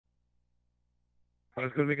I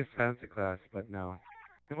was gonna make a fancy class, but no.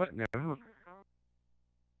 You know what? Never.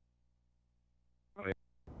 Wait.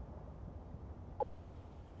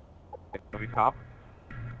 Are we top?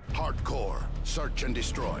 Hardcore. Search and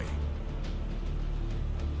destroy.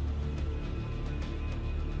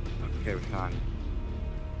 Okay, we're on.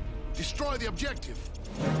 Destroy the objective.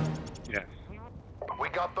 Yes. We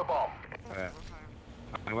got the bomb. Alright.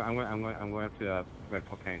 I'm going up to red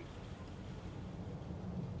cocaine.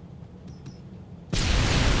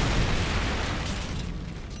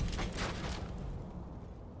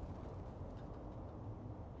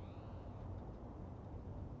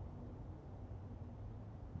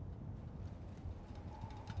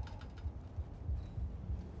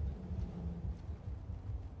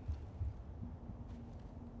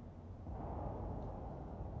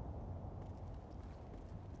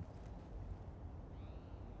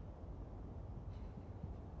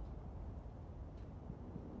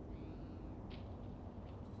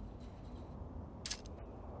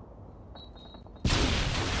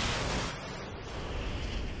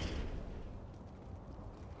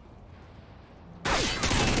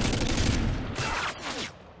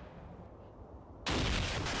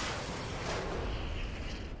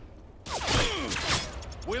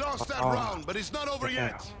 We lost that round, but it's not over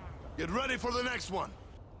yet. Get ready for the next one.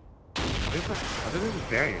 I think this is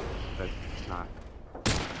variant, but it's not.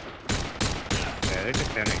 Yeah, they're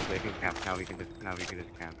just standing, so they can camp. Now we can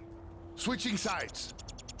just camp. Switching sides.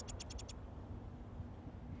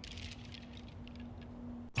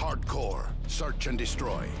 Hardcore. Search and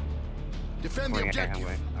destroy. Defend the objective.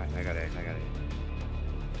 I got it. I got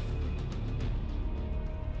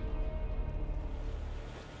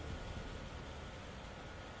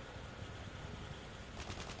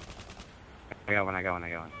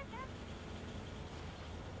one.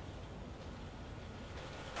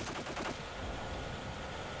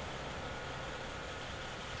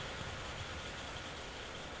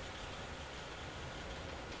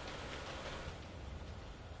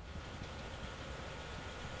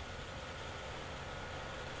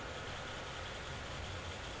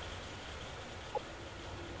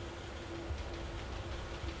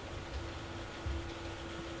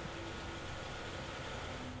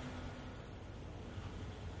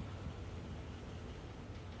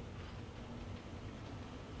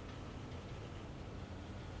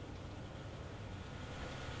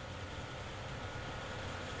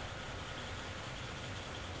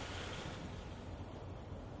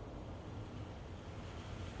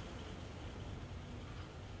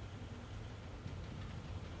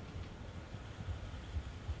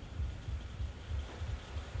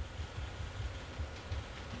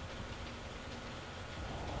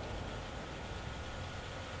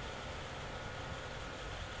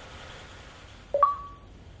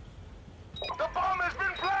 The bomb has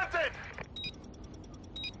been planted!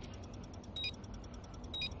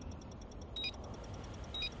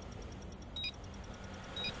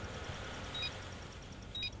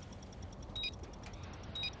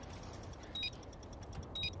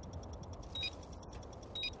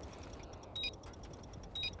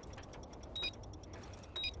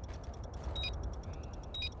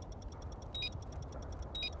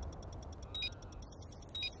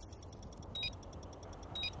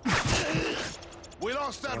 We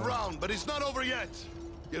lost that round, but it's not over yet.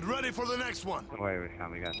 Get ready for the next one. Don't worry,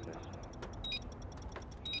 Rashawn, we got this.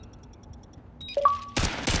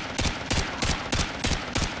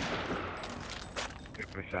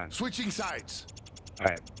 Rashawn. Switching sides.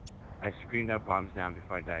 Alright. I screened up bombs down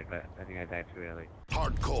before I died, but I think I died too early.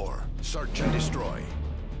 Hardcore. Search and destroy.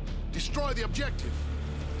 Destroy the objective.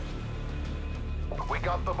 We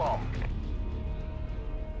got the bomb.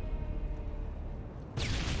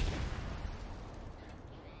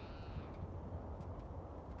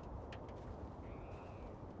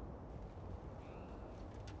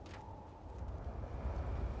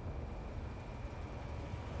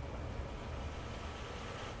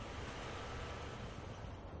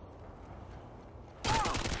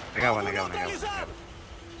 I got one. Big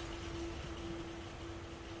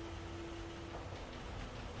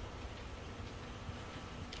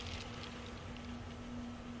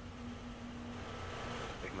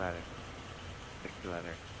ladder. Big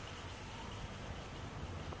ladder.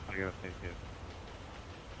 I'll go upstairs too.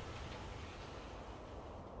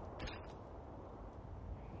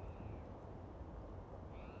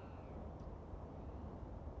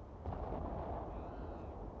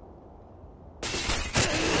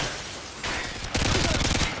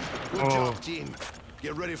 Good job, team.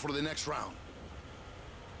 Get ready for the next round.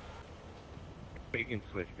 Bacon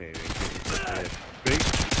switch, baby.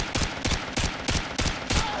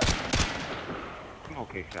 Come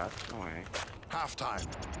Okay shots. Don't worry. Halftime.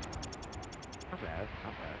 Not bad.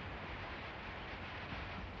 Not bad.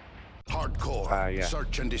 Hardcore. Yeah.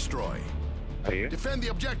 Search and destroy. Are you? Defend the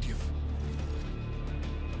objective.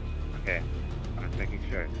 Okay. I'm just making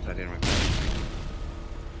sure because I didn't record.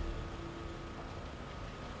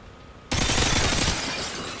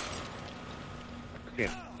 Okay.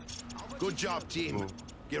 Good job, team.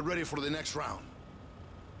 Get ready for the next round.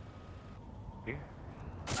 Yeah.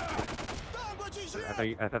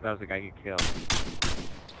 I thought that was the guy you killed.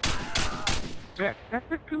 Yeah, that's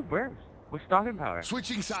the two bursts. With stalking power.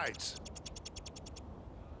 Switching sides.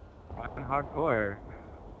 On hardcore.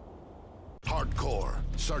 Hardcore.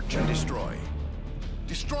 Search and destroy.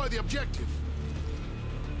 Destroy the objective.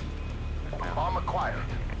 Bomb acquired.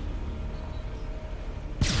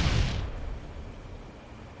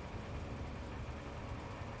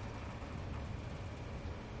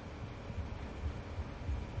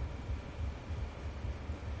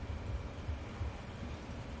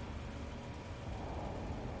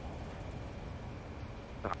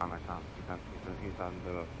 On my top. He's on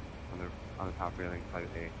the top railing side of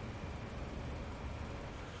A.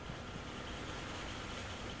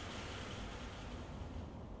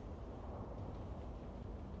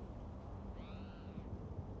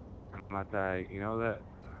 I'm at the, you know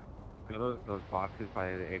those boxes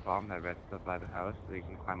by the A-bomb that rests up by the house that you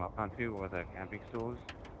can climb up onto, or the camping stools?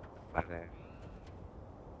 By there.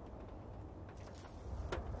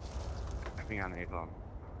 Camping on the A-bomb.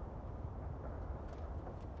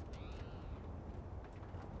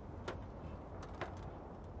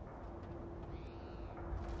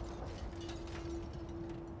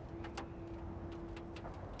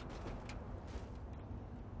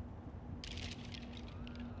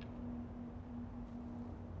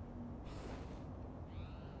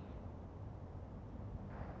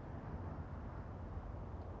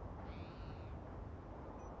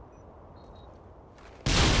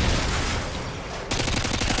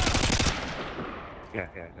 Yeah,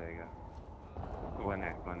 there you go. Go in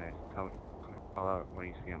there. Call out when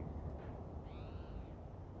you see him.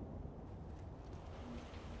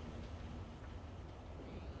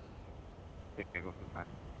 Yeah, go from the back.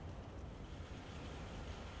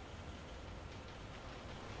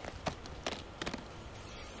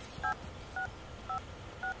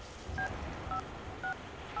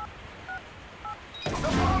 The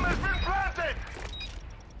bomb has been planted!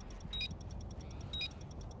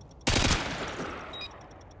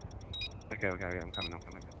 Okay, I'm coming.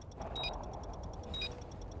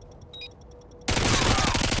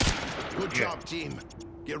 Good job, team.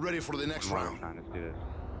 Get ready for the next round. Let's do this.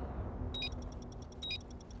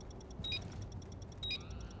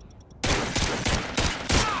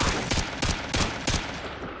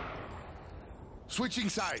 Switching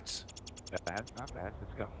sides. Not bad.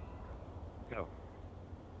 Let's go. Go.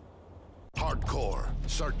 Hardcore.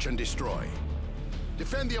 Search and destroy.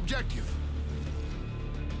 Defend the objective.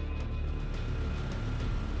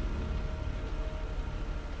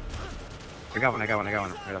 I got one. Right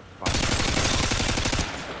up the spot.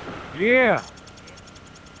 Yeah!